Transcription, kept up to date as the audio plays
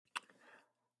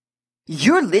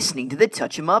You're listening to the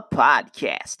Touch 'em Up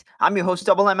podcast. I'm your host,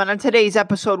 Double M, and on today's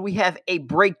episode, we have a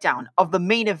breakdown of the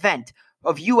main event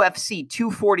of UFC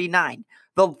 249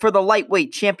 for the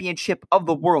lightweight championship of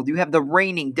the world. You have the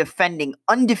reigning, defending,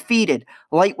 undefeated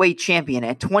lightweight champion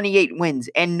at 28 wins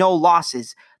and no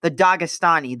losses, the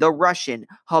Dagestani, the Russian,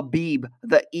 Khabib,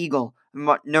 the Eagle,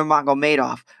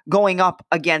 Nurmagomedov, going up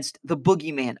against the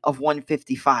boogeyman of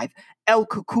 155, El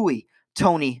Cucuy,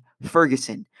 Tony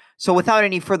Ferguson. So without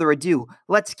any further ado,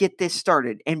 let's get this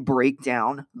started and break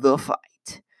down the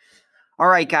fight. All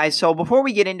right, guys, so before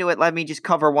we get into it, let me just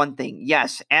cover one thing.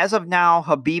 Yes, as of now,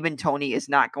 Khabib and Tony is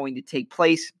not going to take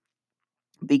place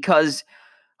because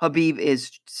Khabib is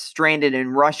stranded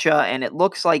in Russia, and it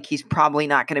looks like he's probably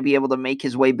not going to be able to make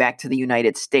his way back to the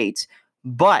United States.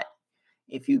 But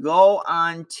if you go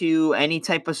on to any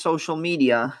type of social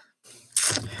media,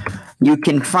 you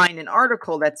can find an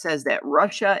article that says that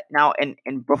Russia now,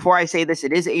 and before I say this,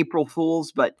 it is April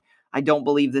Fool's, but I don't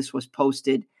believe this was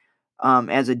posted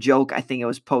as a joke. I think it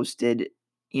was posted,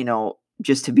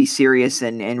 just to be serious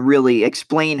and really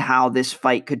explain how this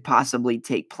fight could possibly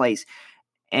take place.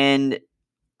 And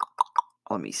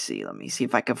let me see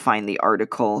if I can find the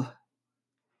article.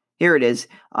 Here it is.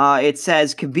 It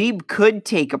says Khabib could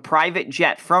take a private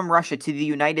jet from Russia to the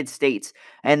United States,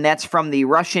 and that's from the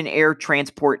Russian Air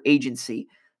Transport Agency.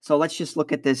 So let's just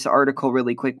look at this article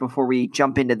really quick before we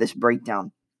jump into this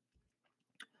breakdown.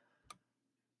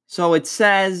 So it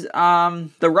says the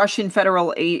Russian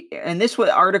Federal and this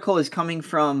article is coming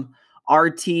from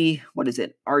RT. What is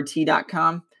it?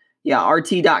 RT.com. Yeah,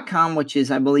 RT.com, which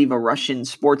is, I believe, a Russian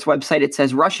sports website. It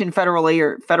says Russian Federal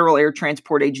Air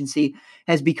Transport Agency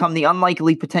has become the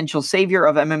unlikely potential savior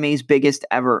of MMA's biggest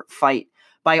ever fight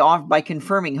by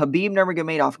confirming Khabib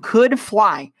Nurmagomedov could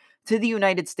fly to the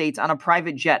United States on a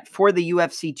private jet for the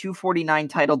UFC 249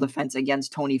 title defense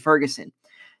against Tony Ferguson.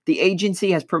 The agency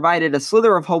has provided a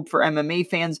slither of hope for MMA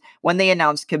fans when they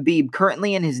announced Khabib,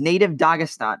 currently in his native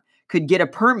Dagestan, could get a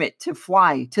permit to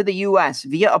fly to the U.S.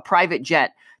 via a private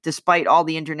jet, despite all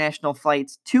the international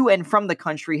flights to and from the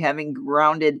country having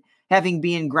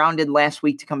been grounded last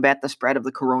week to combat the spread of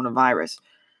the coronavirus.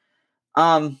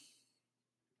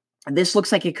 This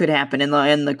looks like it could happen.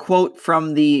 And the quote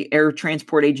from the Air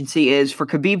Transport Agency is, for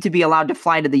Khabib to be allowed to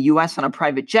fly to the U.S. on a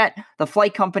private jet, the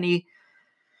flight company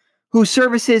whose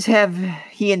services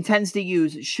he intends to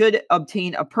use should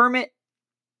obtain a permit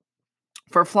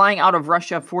for flying out of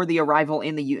Russia for the arrival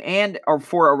in the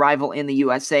arrival in the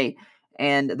USA.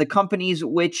 And the companies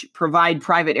which provide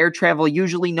private air travel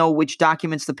usually know which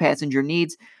documents the passenger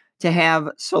needs to have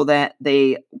so that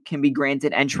they can be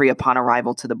granted entry upon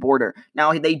arrival to the border.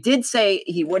 Now, they did say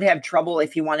he would have trouble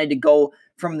if he wanted to go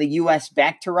from the U.S.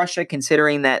 back to Russia,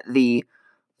 considering that the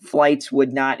flights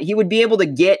he would be able to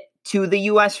get to the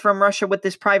U.S. from Russia with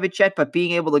this private jet, but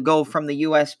being able to go from the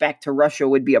U.S. back to Russia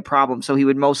would be a problem. So he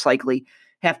would most likely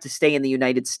have to stay in the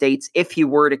United States if he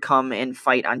were to come and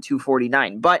fight on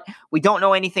 249. But we don't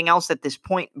know anything else at this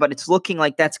point, but it's looking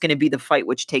like that's going to be the fight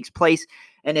which takes place.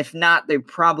 And if not, they're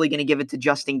probably going to give it to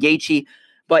Justin Gaethje.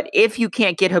 But if you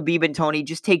can't get Khabib and Tony,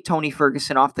 just take Tony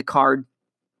Ferguson off the card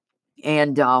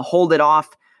and hold it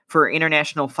off for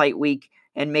International Fight Week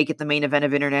and make it the main event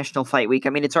of International Fight Week.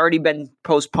 I mean, it's already been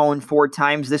postponed 4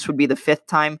 times. This would be the 5th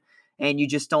time. And you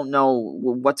just don't know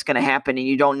what's going to happen, and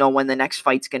you don't know when the next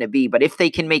fight's going to be. But if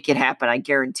they can make it happen, I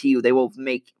guarantee you they will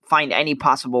find any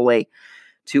possible way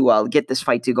to get this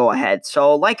fight to go ahead.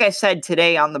 So like I said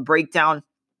today on the breakdown,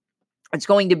 it's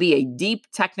going to be a deep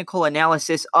technical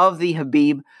analysis of the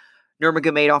Khabib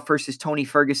Nurmagomedov versus Tony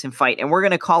Ferguson fight. And we're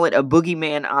going to call it a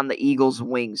boogeyman on the Eagle's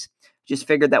wings. Just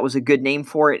figured that was a good name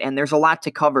for it. And there's a lot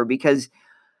to cover because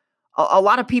a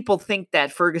lot of people think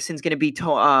that Ferguson's going to be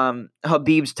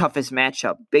Khabib's toughest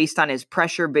matchup based on his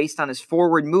pressure, based on his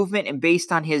forward movement, and based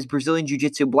on his Brazilian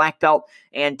Jiu-Jitsu black belt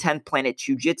and 10th Planet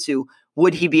Jiu-Jitsu.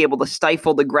 Would he be able to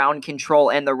stifle the ground control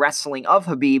and the wrestling of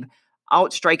Khabib,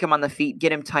 outstrike him on the feet,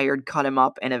 get him tired, cut him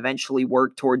up, and eventually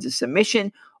work towards a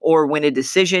submission or win a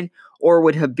decision? Or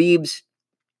would Khabib's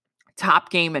top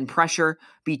game and pressure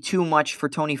be too much for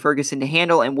Tony Ferguson to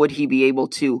handle, and would he be able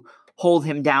to hold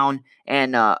him down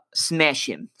and smash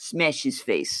his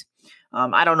face?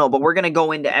 I don't know, but we're going to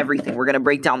go into everything. We're going to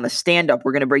break down the stand-up.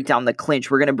 We're going to break down the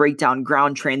clinch. We're going to break down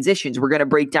ground transitions. We're going to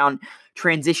break down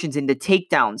transitions into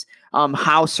takedowns,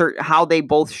 how they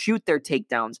both shoot their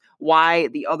takedowns, why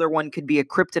the other one could be a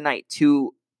kryptonite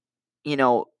to,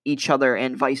 each other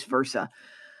and vice versa.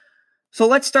 So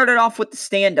let's start it off with the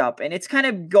stand-up, and it's going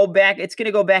to go back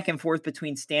and forth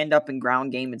between stand-up and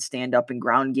ground game and stand-up and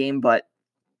ground game, but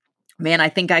Man, I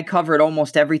think I covered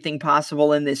almost everything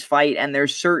possible in this fight, and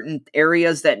there's certain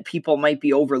areas that people might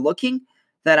be overlooking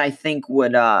that I think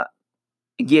would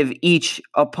give each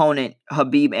opponent,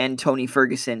 Khabib and Tony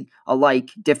Ferguson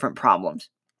alike, different problems.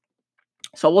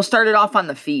 So we'll start it off on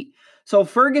the feet. So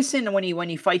Ferguson, when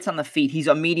he fights on the feet, he's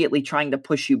immediately trying to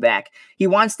push you back. He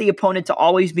wants the opponent to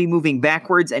always be moving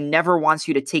backwards and never wants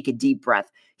you to take a deep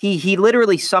breath. He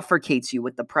literally suffocates you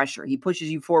with the pressure. He pushes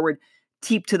you forward,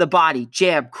 teep to the body,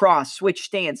 jab, cross, switch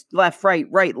stance, left, right,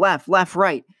 left,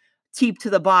 right, teep to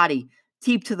the body,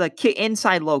 teep to the kick,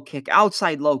 inside low kick,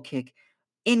 outside low kick,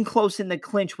 in close in the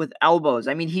clinch with elbows.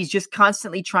 I mean, he's just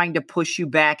constantly trying to push you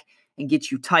back and get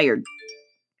you tired.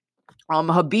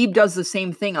 Khabib does the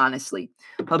same thing, honestly.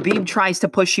 Khabib tries to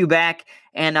push you back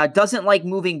and doesn't like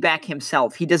moving back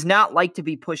himself. He does not like to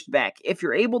be pushed back. If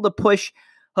you're able to push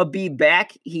Khabib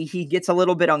back, he gets a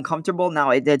little bit uncomfortable. Now,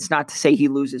 it's not to say he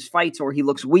loses fights or he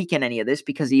looks weak in any of this,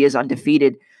 because he is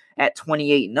undefeated at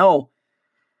 28-0.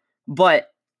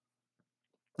 But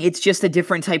it's just a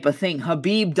different type of thing.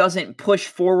 Khabib doesn't push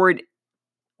forward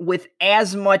with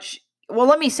as much. Well,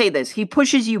 let me say this. He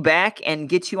pushes you back and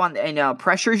gets you on and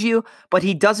pressures you, but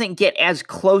he doesn't get as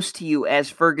close to you as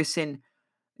Ferguson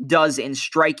does in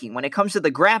striking. When it comes to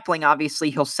the grappling, obviously,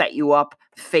 he'll set you up,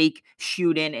 fake,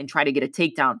 shoot in, and try to get a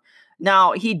takedown.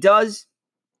 Now, he does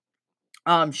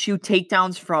shoot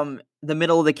takedowns from the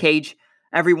middle of the cage.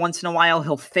 Every once in a while,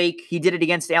 he'll fake. He did it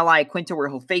against Al Iaquinta, where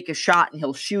he'll fake a shot and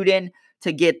he'll shoot in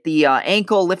to get the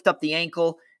ankle, lift up the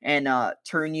ankle, and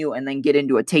turn you, and then get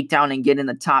into a takedown and get in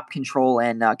the top control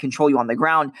and control you on the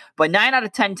ground. But 9 out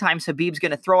of 10 times, Khabib's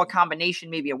going to throw a combination,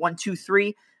 maybe a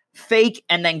 1-2-3, fake,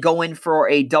 and then go in for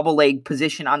a double leg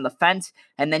position on the fence.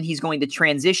 And then he's going to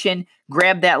transition,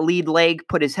 grab that lead leg,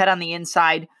 put his head on the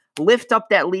inside, lift up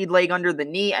that lead leg under the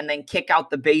knee, and then kick out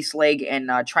the base leg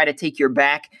and try to take your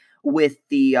back with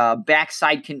the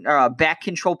back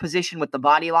control position with the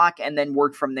body lock, and then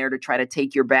work from there to try to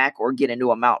take your back or get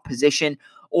into a mount position,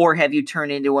 or have you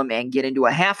turn into him and get into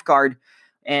a half guard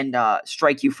and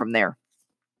strike you from there.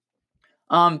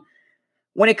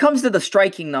 When it comes to the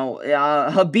striking, though,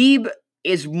 Khabib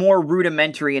is more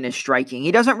rudimentary in his striking.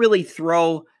 He doesn't really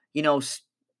throw,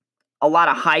 a lot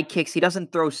of high kicks. He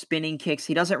doesn't throw spinning kicks.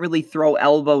 He doesn't really throw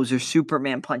elbows or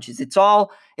Superman punches. It's all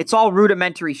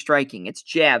rudimentary striking. It's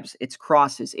jabs, it's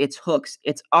crosses, it's hooks,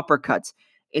 it's uppercuts,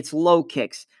 it's low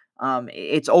kicks,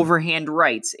 it's overhand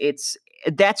rights.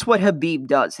 That's what Khabib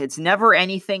does. It's never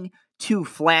anything too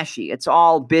flashy. It's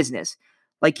all business.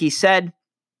 Like he said,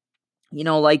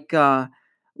 like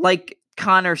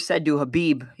Conor said to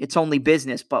Khabib, it's only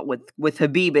business. But with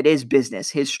Khabib, it is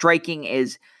business. His striking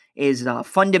is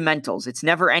fundamentals. It's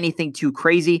never anything too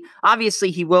crazy. Obviously,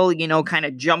 he will, kind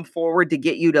of jump forward to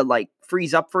get you to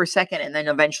freeze up for a second and then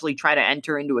eventually try to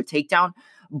enter into a takedown.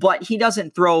 But he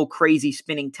doesn't throw crazy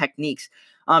spinning techniques.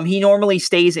 He normally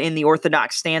stays in the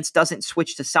orthodox stance, doesn't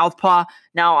switch to southpaw.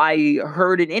 Now, I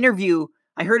heard in an interview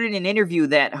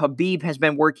that Khabib has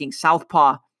been working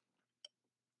southpaw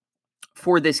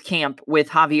for this camp with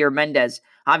Javier Mendez.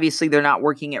 Obviously, they're not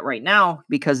working it right now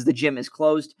because the gym is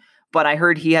closed. But I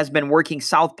heard he has been working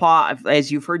southpaw,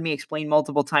 as you've heard me explain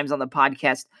multiple times on the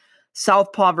podcast.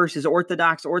 Southpaw versus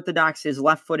orthodox. Orthodox is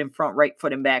left foot in front, right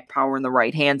foot in back, power in the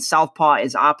right hand. Southpaw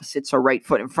is opposite, so right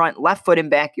foot in front, left foot in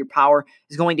back. Your power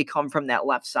is going to come from that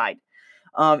left side.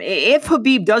 If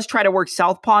Khabib does try to work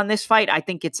southpaw in this fight, I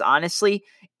think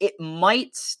it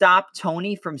might stop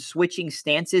Tony from switching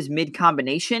stances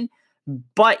mid-combination.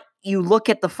 But you look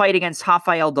at the fight against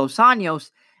Rafael dos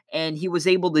Anjos, and he was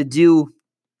able to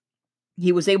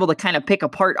kind of pick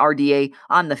apart RDA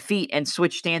on the feet and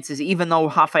switch stances, even though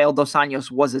Rafael dos Anjos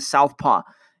was a southpaw.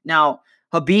 Now,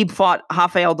 Khabib fought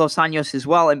Rafael dos Anjos as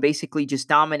well and basically just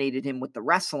dominated him with the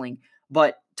wrestling,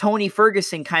 but Tony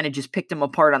Ferguson kind of just picked him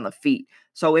apart on the feet.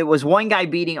 So it was one guy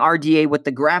beating RDA with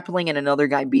the grappling and another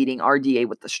guy beating RDA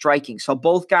with the striking. So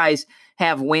both guys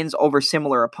have wins over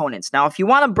similar opponents. Now, if you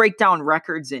want to break down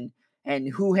records and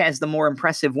who has the more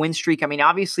impressive win streak, I mean,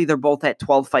 obviously they're both at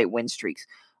 12-fight win streaks.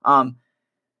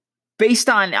 Based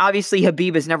on, obviously,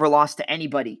 Khabib has never lost to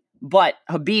anybody, but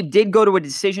Khabib did go to a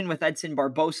decision with Edson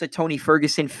Barbosa. Tony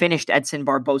Ferguson finished Edson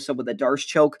Barbosa with a Darce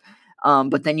choke.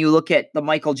 But then you look at the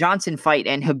Michael Johnson fight,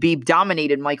 and Khabib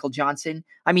dominated Michael Johnson.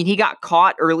 I mean, he got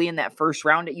caught early in that first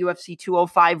round at UFC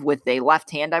 205 with a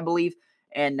left hand, I believe,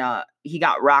 and he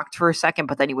got rocked for a second,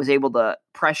 but then he was able to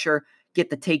pressure, get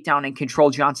the takedown, and control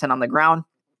Johnson on the ground.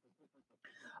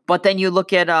 But then you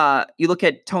look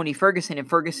at Tony Ferguson, and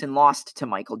Ferguson lost to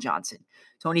Michael Johnson.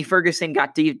 Tony Ferguson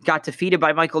got defeated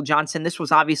by Michael Johnson. This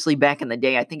was obviously back in the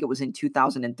day. I think it was in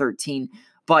 2013.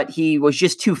 but he was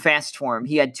just too fast for him.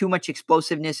 He had too much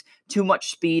explosiveness, too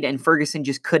much speed, and Ferguson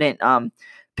just couldn't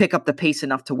pick up the pace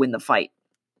enough to win the fight.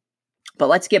 But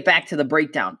let's get back to the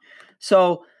breakdown.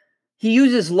 So he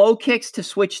uses low kicks to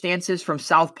switch stances from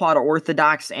southpaw to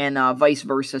orthodox and vice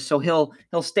versa. So he'll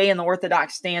stay in the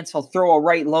orthodox stance. He'll throw a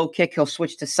right low kick. He'll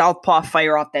switch to southpaw,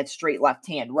 fire off that straight left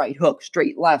hand, right hook,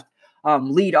 straight left,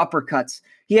 lead uppercuts.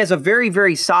 He has a very,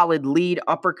 very solid lead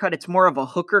uppercut. It's more of a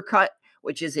hooker cut,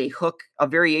 which is a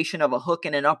variation of a hook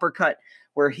and an uppercut,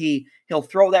 where he'll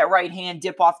throw that right hand,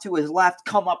 dip off to his left,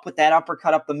 come up with that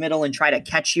uppercut up the middle and try to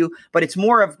catch you. But it's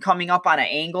more of coming up on an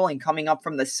angle and coming up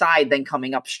from the side than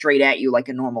coming up straight at you like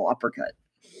a normal uppercut.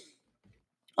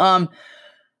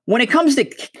 When it comes to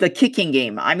the kicking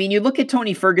game, I mean, you look at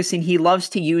Tony Ferguson, he loves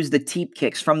to use the teep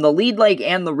kicks from the lead leg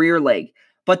and the rear leg.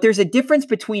 But there's a difference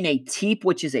between a teep,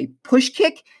 which is a push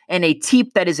kick, and a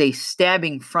teep that is a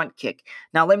stabbing front kick.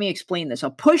 Now, let me explain this. A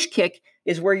push kick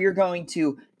is where you're going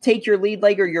to take your lead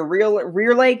leg or your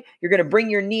rear leg. You're going to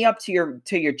bring your knee up to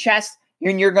your chest,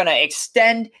 and you're going to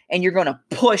extend, and you're going to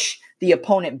push the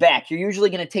opponent back. You're usually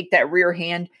going to take that rear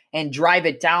hand and drive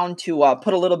it down to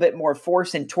put a little bit more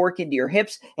force and torque into your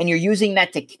hips, and you're using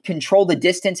that to control the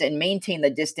distance and maintain the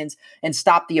distance and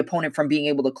stop the opponent from being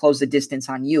able to close the distance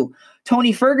on you.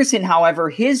 Tony Ferguson, however,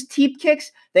 his teep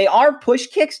kicks, they are push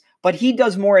kicks, but he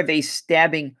does more of a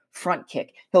stabbing front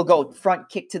kick. He'll go front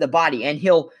kick to the body, and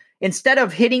instead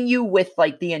of hitting you with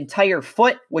like the entire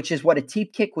foot, which is what a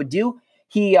teep kick would do,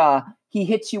 he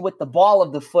hits you with the ball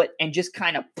of the foot and just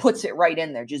kind of puts it right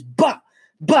in there. Just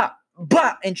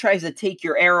and tries to take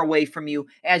your air away from you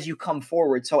as you come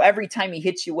forward. So every time he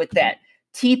hits you with that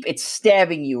teep, it's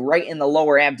stabbing you right in the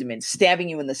lower abdomen, stabbing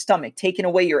you in the stomach, taking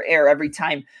away your air every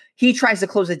time he tries to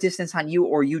close the distance on you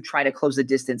or you try to close the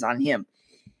distance on him.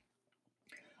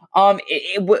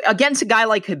 Against a guy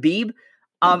like Khabib,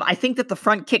 I think that the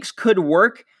front kicks could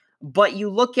work, but you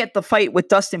look at the fight with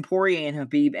Dustin Poirier and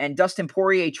Khabib, and Dustin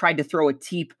Poirier tried to throw a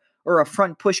teep or a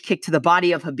front push kick to the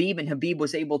body of Khabib, and Khabib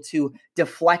was able to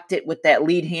deflect it with that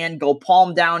lead hand, go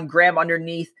palm down, grab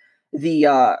underneath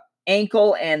the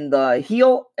ankle and the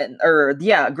heel,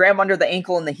 grab under the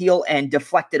ankle and the heel and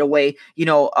deflect it away.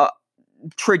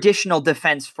 Traditional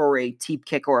defense for a teep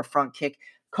kick or a front kick.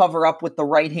 Cover up with the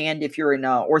right hand if you're in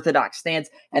an orthodox stance,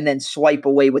 and then swipe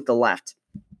away with the left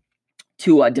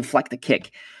to deflect the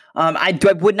kick. I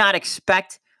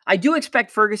do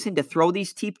expect Ferguson to throw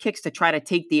these teep kicks to try to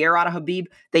take the air out of Khabib.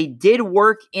 They did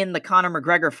work in the Conor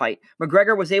McGregor fight.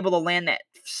 McGregor was able to land that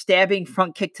stabbing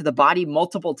front kick to the body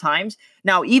multiple times.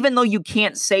 Now, even though you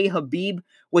can't say Khabib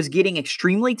was getting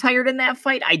extremely tired in that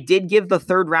fight, I did give the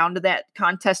third round of that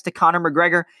contest to Conor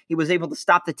McGregor. He was able to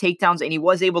stop the takedowns, and he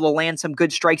was able to land some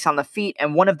good strikes on the feet.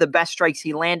 And one of the best strikes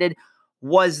he landed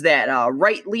was that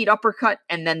right lead uppercut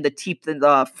and then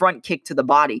the front kick to the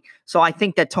body. So I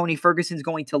think that Tony Ferguson's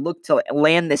going to look to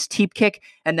land this teep kick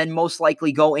and then most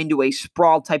likely go into a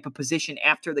sprawl type of position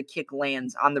after the kick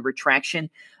lands on the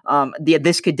retraction.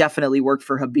 This could definitely work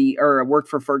for Khabib or work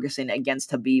for Ferguson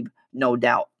against Khabib, no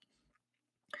doubt.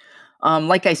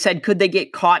 Like I said, could they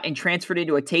get caught and transferred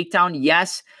into a takedown?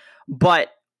 Yes, but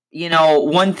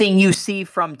one thing you see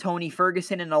from Tony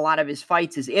Ferguson in a lot of his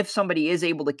fights is if somebody is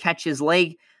able to catch his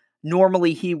leg,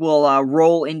 normally he will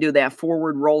roll into that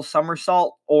forward roll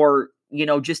somersault or,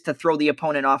 just to throw the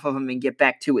opponent off of him and get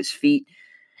back to his feet.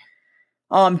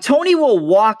 Tony will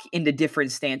walk into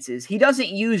different stances. He doesn't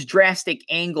use drastic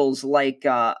angles like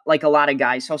a lot of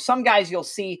guys. So some guys you'll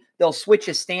see, they'll switch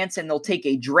a stance and they'll take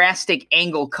a drastic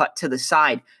angle cut to the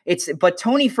side. But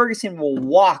Tony Ferguson will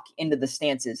walk into the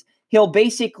stances. He'll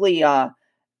basically, I'm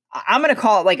going to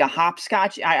call it like a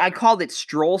hopscotch. I called it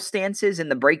stroll stances in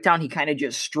the breakdown. He kind of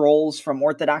just strolls from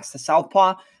orthodox to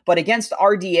southpaw. But against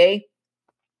RDA,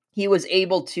 he was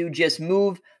able to just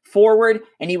move forward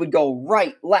and he would go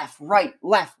right, left, right,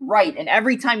 left, right. And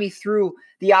every time he threw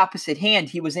the opposite hand,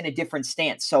 he was in a different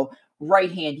stance. So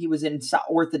right hand, he was in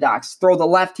orthodox. Throw the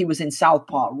left, he was in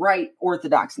southpaw. Right,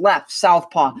 orthodox, left,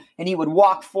 southpaw. And he would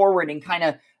walk forward and kind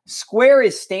of square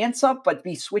his stance up, but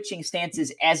be switching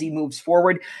stances as he moves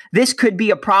forward. This could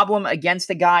be a problem against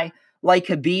a guy like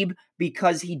Khabib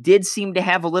because he did seem to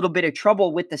have a little bit of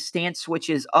trouble with the stance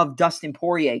switches of Dustin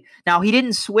Poirier. Now, he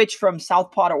didn't switch from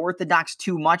southpaw to orthodox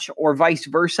too much or vice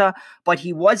versa, but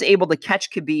he was able to catch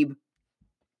Khabib,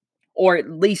 or at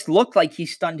least look like he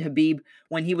stunned Khabib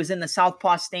when he was in the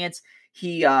southpaw stance.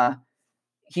 He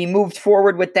moved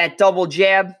forward with that double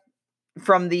jab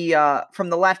from the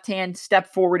left hand,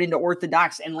 stepped forward into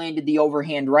orthodox and landed the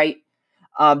overhand right.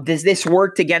 Does this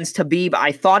work against Khabib?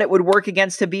 I thought it would work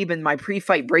against Khabib in my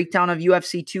pre-fight breakdown of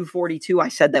UFC 242. I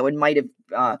said that might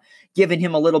have given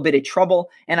him a little bit of trouble,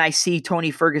 and I see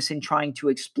Tony Ferguson trying to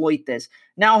exploit this.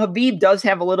 Now, Khabib does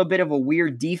have a little bit of a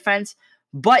weird defense,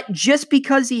 but just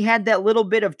because he had that little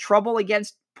bit of trouble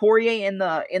against Poirier in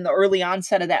the early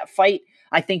onset of that fight,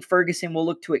 I think Ferguson will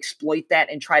look to exploit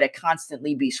that and try to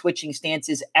constantly be switching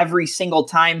stances every single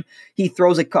time he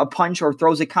throws a punch or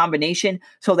throws a combination,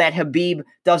 so that Khabib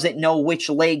doesn't know which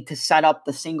leg to set up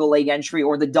the single leg entry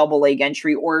or the double leg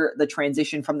entry or the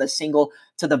transition from the single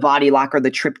to the body lock or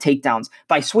the trip takedowns.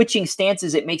 By switching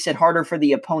stances, it makes it harder for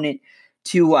the opponent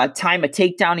to time a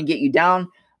takedown and get you down.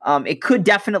 It could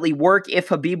definitely work if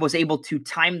Khabib was able to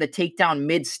time the takedown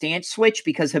mid-stance switch,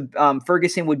 because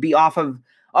Ferguson would be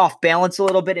off balance a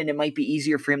little bit, and it might be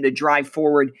easier for him to drive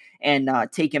forward and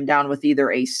take him down with either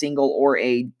a single or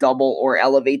a double, or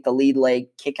elevate the lead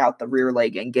leg, kick out the rear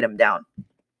leg, and get him down.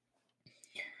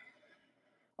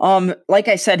 Like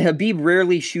I said, Khabib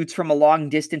rarely shoots from a long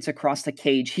distance across the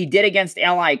cage. He did against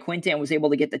Al Iaquinta and was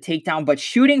able to get the takedown, but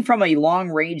shooting from a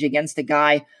long range against a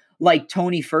guy like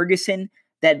Tony Ferguson,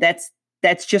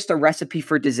 that's just a recipe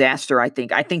for disaster, I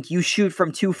think. I think you shoot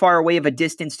from too far away of a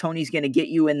distance, Tony's going to get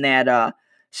you in that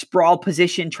sprawl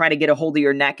position, try to get a hold of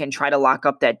your neck and try to lock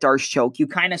up that Darce choke. You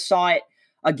kind of saw it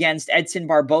against Edson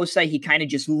Barbosa. He kind of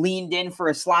just leaned in for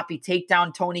a sloppy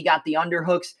takedown. Tony got the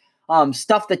underhooks,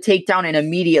 stuffed the takedown, and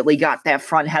immediately got that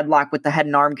front headlock with the head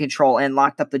and arm control and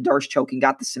locked up the Darce choke and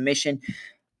got the submission.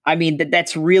 I mean,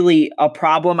 that's really a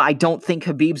problem. I don't think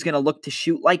Khabib's going to look to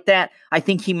shoot like that. I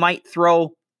think he might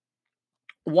throw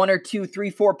 1 or 2, 3,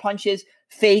 4 punches,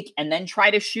 fake, and then try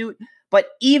to shoot. But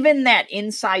even that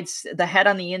the head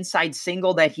on the inside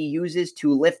single that he uses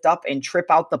to lift up and trip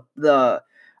out the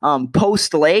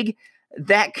post leg,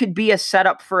 that could be a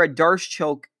setup for a Darce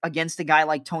choke against a guy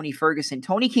like Tony Ferguson.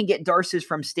 Tony can get Darces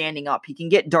from standing up. He can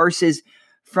get Darces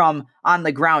from on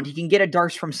the ground. He can get a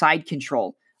Darce from side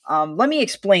control. Let me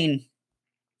explain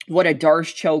what a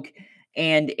Darce choke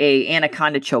and a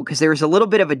anaconda choke, because there's a little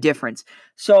bit of a difference.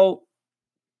 So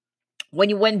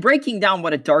when breaking down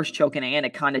what a Darce choke and an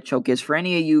anaconda choke is, for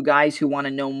any of you guys who want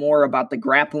to know more about the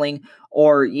grappling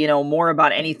or, more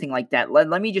about anything like that,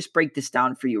 let me just break this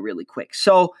down for you really quick.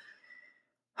 So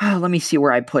let me see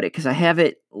where I put it, because I have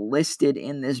it listed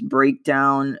in this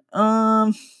breakdown.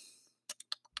 Hold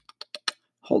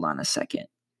on a second,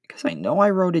 because I know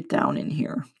I wrote it down in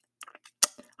here.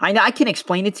 I can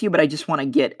explain it to you, but I just want to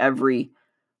get every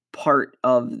part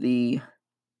of the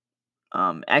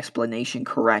explanation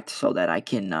correct so that I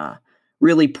can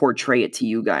really portray it to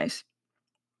you guys.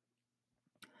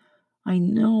 I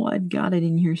know I've got it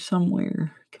in here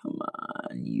somewhere. Come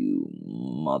on, you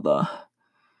mother.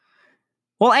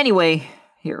 Well, anyway,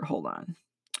 here, hold on.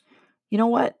 You know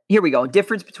what? Here we go.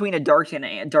 Difference between a Darce and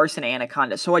an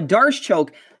anaconda. So a Darce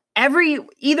choke,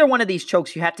 either one of these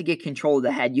chokes, you have to get control of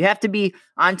the head. You have to be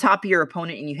on top of your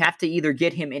opponent, and you have to either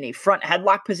get him in a front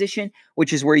headlock position,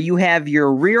 which is where you have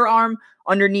your rear arm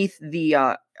underneath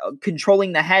the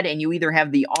controlling the head, and you either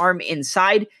have the arm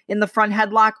inside in the front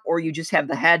headlock, or you just have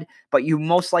the head, but you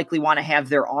most likely want to have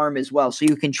their arm as well. So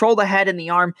you control the head and the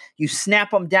arm, you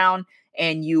snap them down,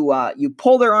 and you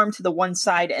pull their arm to the one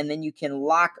side, and then you can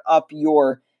lock up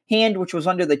your hand, which was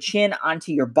under the chin,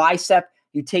 onto your bicep.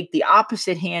 You take the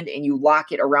opposite hand and you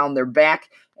lock it around their back,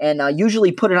 and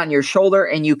usually put it on your shoulder,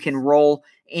 and you can roll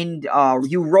in.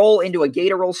 You roll into a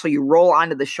gator roll, so you roll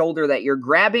onto the shoulder that you're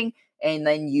grabbing, and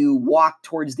then you walk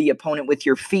towards the opponent with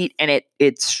your feet, and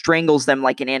it strangles them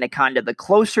like an anaconda. The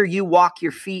closer you walk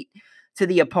your feet to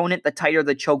the opponent, the tighter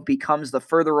the choke becomes. The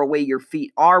further away your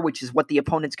feet are, which is what the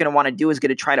opponent's going to want to do, is going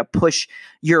to try to push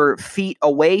your feet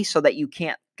away so that you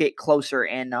can't get closer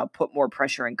and put more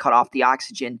pressure and cut off the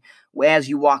oxygen. As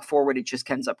you walk forward, it just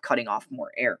ends up cutting off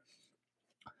more air.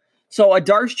 So a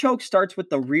Darce choke starts with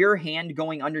the rear hand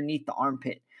going underneath the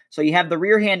armpit. So you have the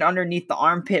rear hand underneath the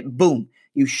armpit, boom.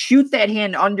 You shoot that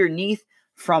hand underneath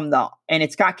and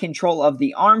it's got control of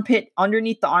the armpit,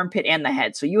 underneath the armpit, and the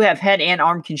head. So you have head and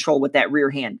arm control with that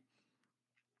rear hand.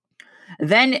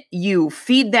 Then you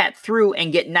feed that through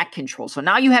and get neck control. So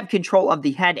now you have control of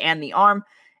the head and the arm.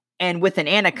 And with an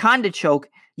anaconda choke,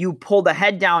 you pull the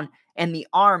head down and the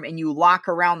arm, and you lock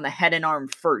around the head and arm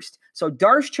first. So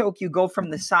Darce choke, you go from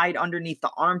the side underneath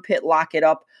the armpit, lock it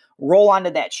up, roll onto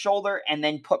that shoulder, and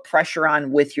then put pressure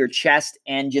on with your chest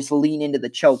and just lean into the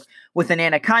choke. With an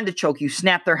anaconda choke, you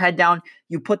snap their head down,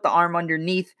 you put the arm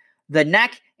underneath the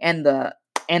neck and the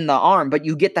arm, but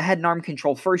you get the head and arm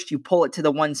control first. You pull it to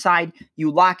the one side, you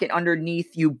lock it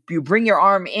underneath, you bring your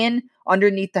arm in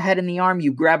underneath the head and the arm,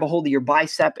 you grab a hold of your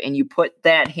bicep, and you put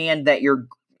that hand that you're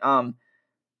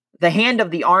the hand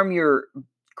of the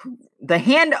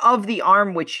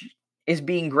arm which is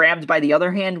being grabbed by the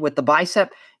other hand with the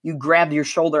bicep, you grab your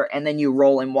shoulder and then you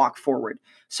roll and walk forward.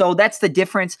 So that's the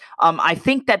difference. I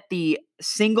think that the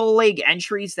single leg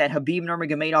entries that Khabib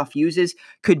Nurmagomedov uses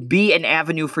could be an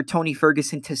avenue for Tony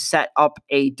Ferguson to set up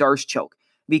a Darce choke,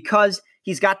 because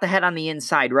he's got the head on the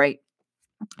inside, right?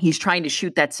 He's trying to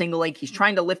shoot that single leg. He's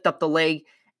trying to lift up the leg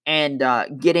and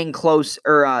get in close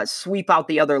or sweep out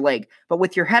the other leg. But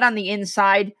with your head on the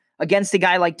inside against a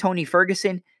guy like Tony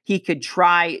Ferguson, he could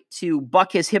try to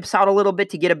buck his hips out a little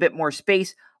bit to get a bit more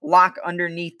space, lock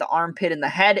underneath the armpit and the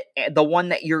head, the one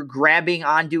that you're grabbing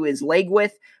onto his leg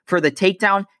with for the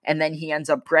takedown, and then he ends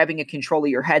up grabbing a control of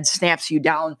your head, snaps you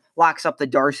down, locks up the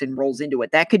Darce, and rolls into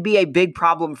it. That could be a big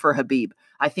problem for Khabib.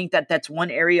 I think that that's one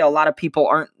area a lot of people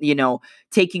aren't,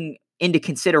 taking into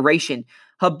consideration.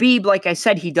 Khabib, like I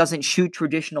said, he doesn't shoot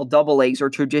traditional double legs or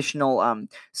traditional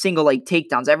single leg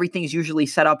takedowns. Everything's usually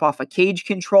set up off a cage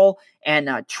control and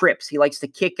trips. He likes to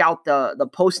kick out the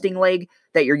posting leg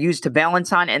that you're used to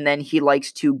balance on, and then he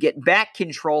likes to get back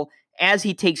control as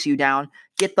he takes you down,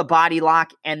 get the body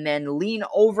lock, and then lean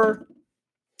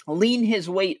his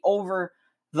weight over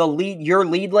your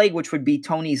lead leg, which would be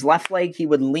Tony's left leg. He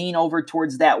would lean over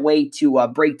towards that way to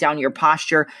break down your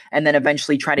posture, and then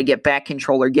eventually try to get back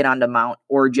control or get onto mount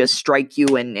or just strike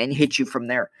you and hit you from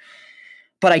there.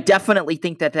 But I definitely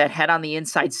think that head on the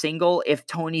inside single, if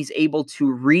Tony's able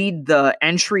to read the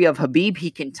entry of Khabib,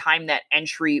 he can time that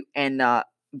entry and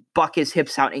buck his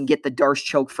hips out and get the Darce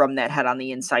choke from that head on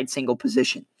the inside single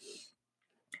position.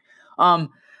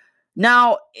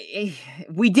 Now,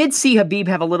 we did see Khabib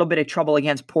have a little bit of trouble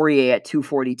against Poirier at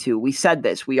 242. We said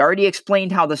this. We already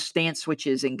explained how the stance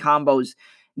switches and combos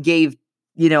gave,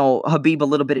 Khabib a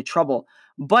little bit of trouble.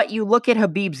 But you look at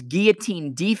Khabib's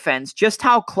guillotine defense, just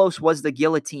how close was the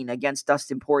guillotine against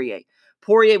Dustin Poirier?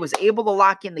 Poirier was able to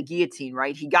lock in the guillotine,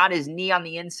 right? He got his knee on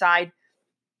the inside,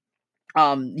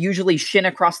 usually shin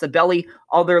across the belly,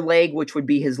 other leg, which would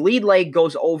be his lead leg,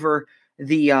 goes over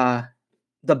the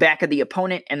back of the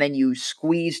opponent, and then you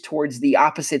squeeze towards the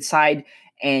opposite side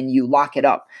and you lock it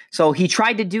up. So he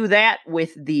tried to do that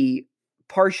with the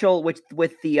partial, with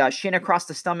the shin across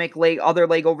the stomach, other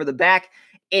leg over the back.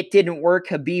 It didn't work.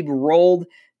 Khabib rolled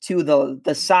to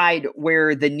the side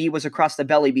where the knee was across the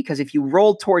belly, because if you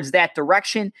roll towards that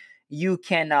direction, you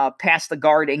can pass the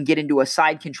guard and get into a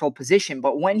side control position.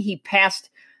 But when he passed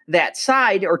that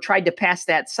side, or tried to pass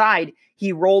that side,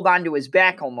 he rolled onto his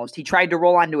back almost. He tried to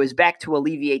roll onto his back to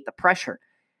alleviate the pressure.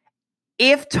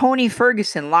 If Tony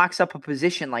Ferguson locks up a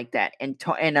position like that and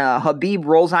Khabib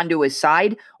rolls onto his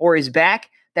side or his back,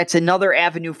 that's another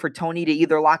avenue for Tony to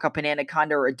either lock up an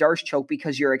anaconda or a Darce choke,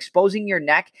 because you're exposing your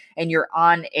neck and you're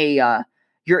on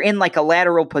you're in like a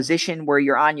lateral position where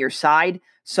you're on your side.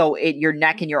 So your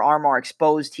neck and your arm are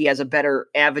exposed. He has a better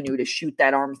avenue to shoot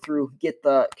that arm through, get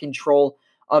the control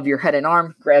of your head and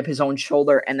arm, grab his own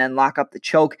shoulder, and then lock up the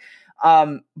choke.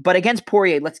 But against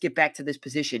Poirier, let's get back to this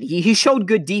position. He showed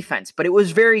good defense, but it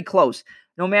was very close.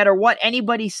 No matter what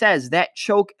anybody says, that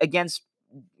choke against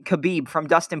Khabib from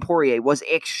Dustin Poirier was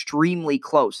extremely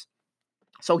close.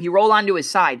 So he rolled onto his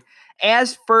side.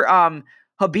 As for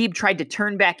Khabib tried to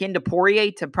turn back into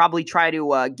Poirier to probably try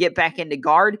to get back into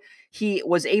guard, he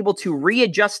was able to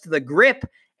readjust the grip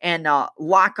and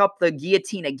lock up the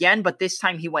guillotine again, but this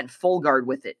time he went full guard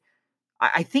with it.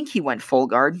 I think he went full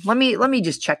guard. Let me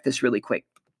just check this really quick,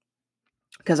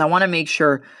 because I want to make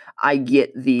sure I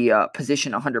get the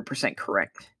position 100%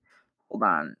 correct. Hold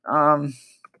on.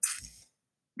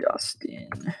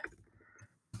 Dustin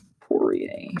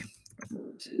Poirier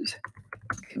versus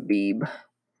Khabib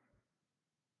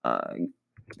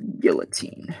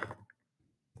guillotine.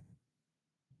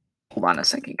 Hold on a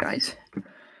second, guys.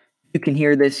 You can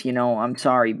hear this, I'm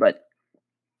sorry, but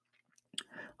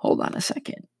hold on a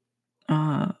second.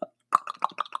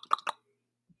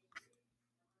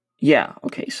 Yeah,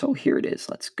 okay, so here it is.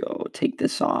 Let's go take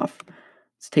this off.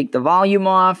 Let's take the volume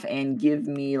off and give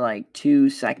me like 2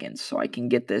 seconds so I can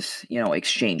get this,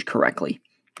 exchanged correctly.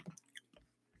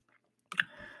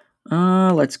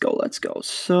 Let's go.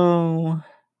 So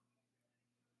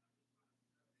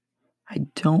I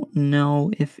don't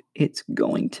know if it's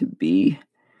going to be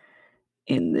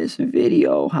in this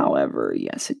video. However,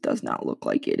 yes, it does not look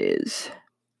like it is.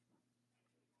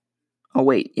 Oh,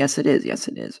 wait. Yes, it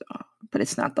is. But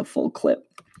it's not the full clip.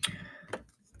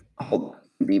 Hold on.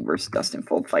 Khabib versus Dustin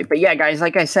full fight. But yeah, guys,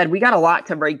 like I said, we got a lot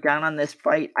to break down on this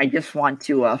fight. I just want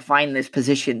to find this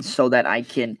position so that I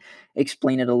can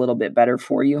explain it a little bit better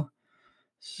for you.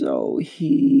 So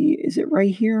is it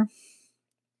right here?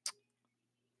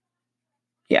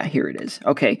 Yeah, here it is.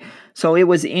 Okay, so it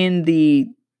was in the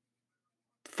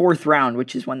fourth round,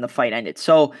 which is when the fight ended.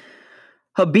 So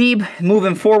Khabib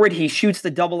moving forward, he shoots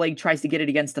the double leg, tries to get it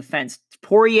against the fence.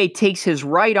 Poirier takes his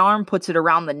right arm, puts it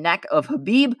around the neck of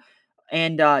Khabib,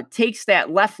 and takes that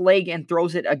left leg and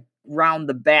throws it around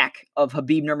the back of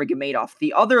Khabib Nurmagomedov.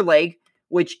 The other leg,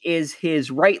 which is his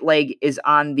right leg, is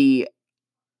on the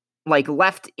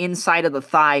left inside of the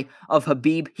thigh of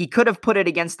Khabib. He could have put it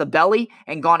against the belly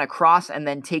and gone across and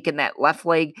then taken that left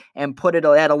leg and put it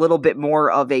at a little bit more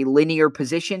of a linear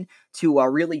position to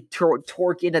really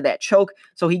torque into that choke.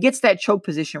 So he gets that choke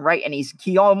position right, and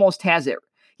he almost has it.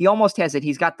 He almost has it.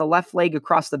 He's got the left leg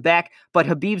across the back, but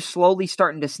Khabib's slowly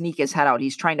starting to sneak his head out.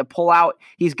 He's trying to pull out.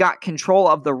 He's got control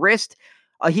of the wrist.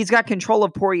 He's got control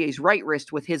of Poirier's right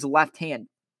wrist with his left hand.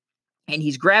 And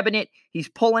he's grabbing it. He's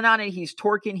pulling on it. He's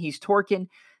torquing.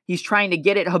 He's trying to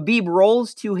get it. Khabib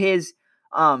rolls to his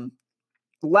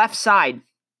left side,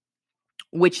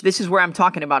 which this is where I'm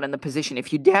talking about in the position.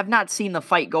 If you have not seen the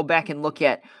fight, go back and look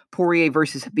at Poirier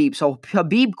versus Khabib. So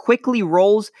Khabib quickly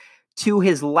rolls to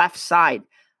his left side.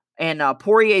 And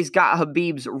Poirier's got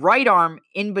Khabib's right arm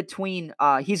in between.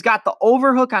 He's got the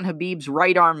overhook on Khabib's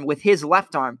right arm with his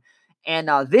left arm. And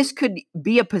this could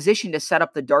be a position to set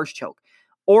up the Darce choke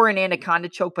or an anaconda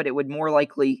choke, but it would more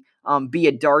likely be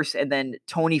a Darce. And then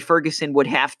Tony Ferguson would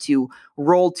have to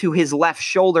roll to his left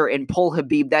shoulder and pull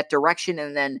Khabib that direction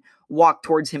and then walk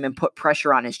towards him and put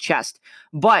pressure on his chest.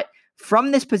 But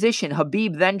from this position,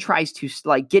 Khabib then tries to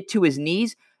get to his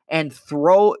knees and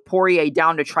throw Poirier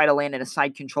down to try to land in a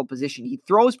side control position. He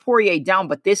throws Poirier down,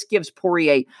 but this gives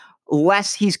Poirier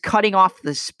less. He's cutting off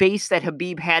the space that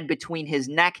Khabib had between his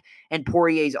neck and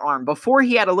Poirier's arm. Before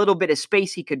he had a little bit of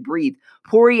space he could breathe.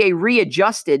 Poirier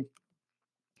readjusted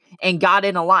and got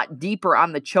in a lot deeper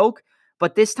on the choke,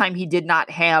 but this time he did not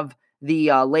have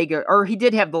the leg, or he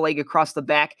did have the leg across the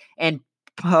back, and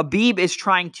Khabib is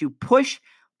trying to push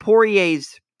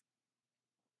Poirier's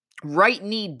right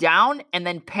knee down and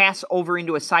then pass over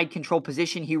into a side control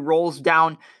position. He rolls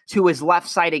down to his left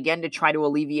side again to try to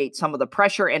alleviate some of the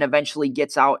pressure and eventually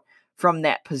gets out from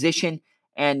that position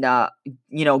and,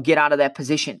 get out of that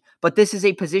position. But this is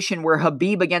a position where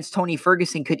Khabib against Tony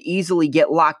Ferguson could easily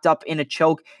get locked up in a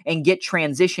choke and get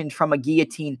transitioned from a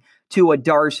guillotine to a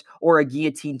Darce or a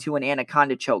guillotine to an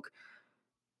anaconda choke.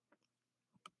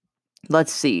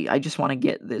 Let's see. I just want to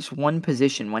get this one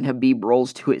position when Khabib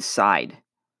rolls to his side.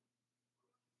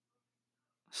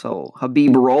 So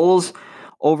Khabib rolls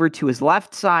over to his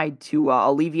left side to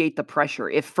alleviate the pressure.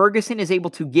 If Ferguson is able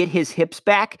to get his hips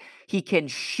back, he can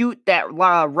shoot that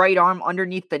right arm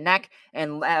underneath the neck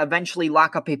and eventually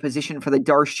lock up a position for the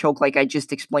Darce choke, like I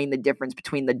just explained the difference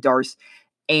between the Darce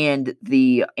and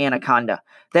the anaconda.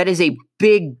 That is a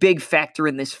big, big factor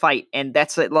in this fight, and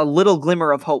that's a little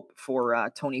glimmer of hope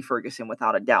for Tony Ferguson,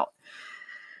 without a doubt.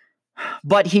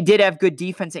 But he did have good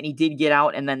defense, and he did get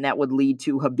out, and then that would lead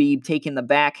to Khabib taking the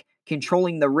back,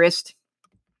 controlling the wrist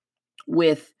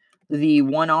with the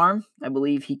one arm. I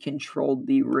believe he controlled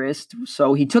the wrist.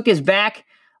 So he took his back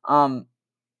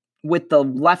with the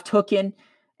left hook in,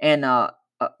 and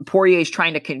Poirier is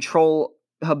trying to control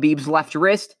Khabib's left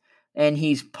wrist, and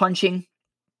he's punching.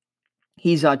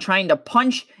 He's trying to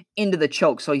punch into the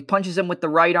choke. So he punches him with the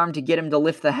right arm to get him to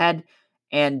lift the head,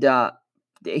 and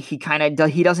he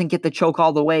doesn't get the choke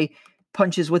all the way.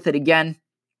 Punches with it again.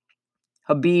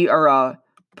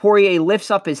 Poirier lifts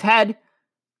up his head,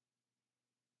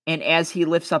 and as he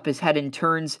lifts up his head and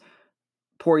turns,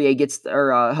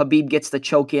 Khabib gets the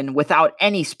choke in without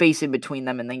any space in between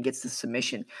them, and then gets the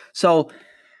submission. So,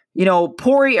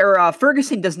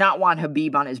 Ferguson does not want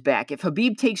Khabib on his back. If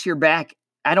Khabib takes your back,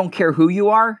 I don't care who you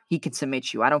are, he can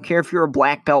submit you. I don't care if you're a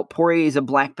black belt. Poirier is a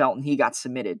black belt, and he got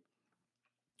submitted.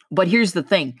 But here's the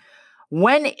thing.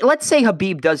 Let's say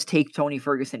Khabib does take Tony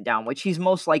Ferguson down, which he's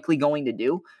most likely going to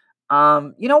do,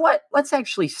 you know what? Let's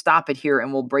actually stop it here,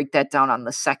 and we'll break that down on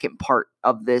the second part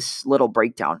of this little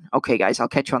breakdown. Okay, guys, I'll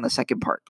catch you on the second part.